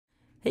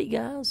Hey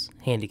guys,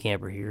 Handy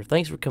Camper here.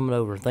 Thanks for coming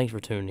over and thanks for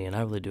tuning in.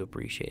 I really do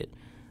appreciate it.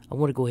 I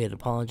want to go ahead and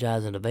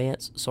apologize in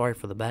advance. Sorry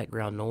for the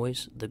background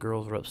noise. The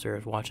girls are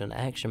upstairs watching an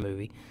action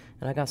movie,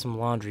 and I got some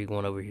laundry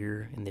going over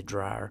here in the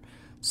dryer.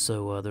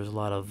 So there's a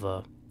lot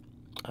of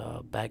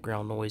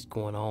background noise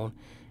going on,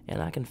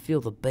 and I can feel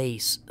the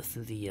bass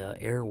through the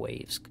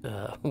airwaves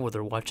while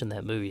they're watching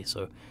that movie.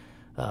 So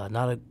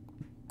not a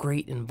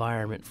great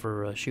environment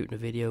for shooting a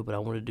video, but I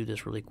want to do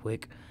this really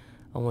quick.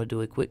 I want to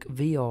do a quick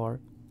VR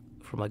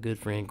for my good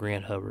friend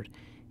Grant Hubbard.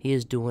 He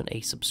is doing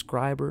a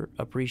subscriber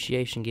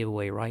appreciation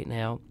giveaway right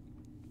now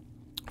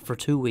for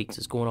 2 weeks.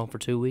 It's going on for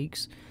 2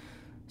 weeks.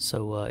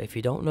 So if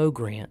you don't know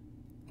Grant,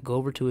 go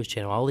over to his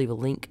channel. I'll leave a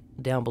link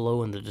down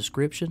below in the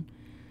description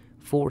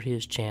for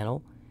his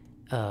channel.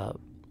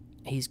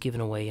 He's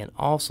giving away an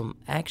awesome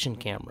action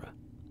camera,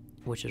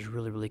 which is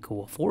really, really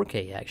cool.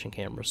 4K action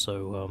camera.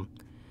 So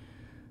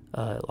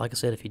like I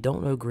said, if you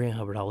don't know Grant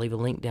Hubbard, I'll leave a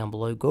link down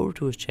below. Go over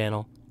to his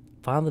channel,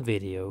 find the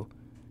video,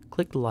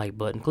 click the like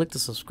button, click the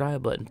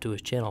subscribe button to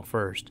his channel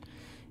first.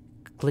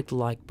 Click the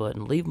like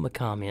button, leave him a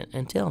comment,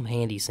 and tell him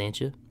Handy sent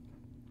you.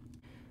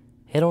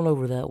 Head on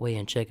over that way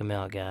and check him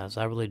out, guys.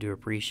 I really do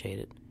appreciate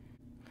it.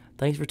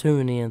 Thanks for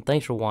tuning in.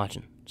 Thanks for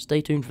watching. Stay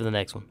tuned for the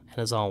next one. And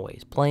as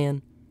always,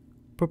 plan,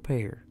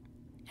 prepare,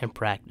 and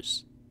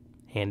practice.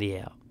 Handy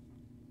out.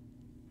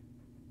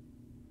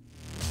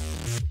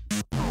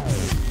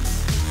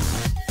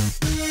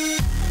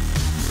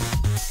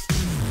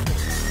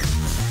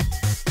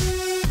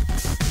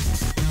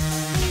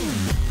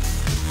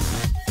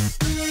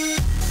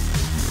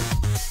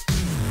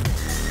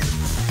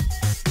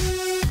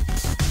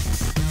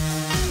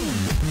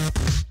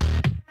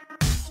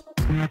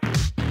 We'll be right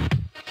back.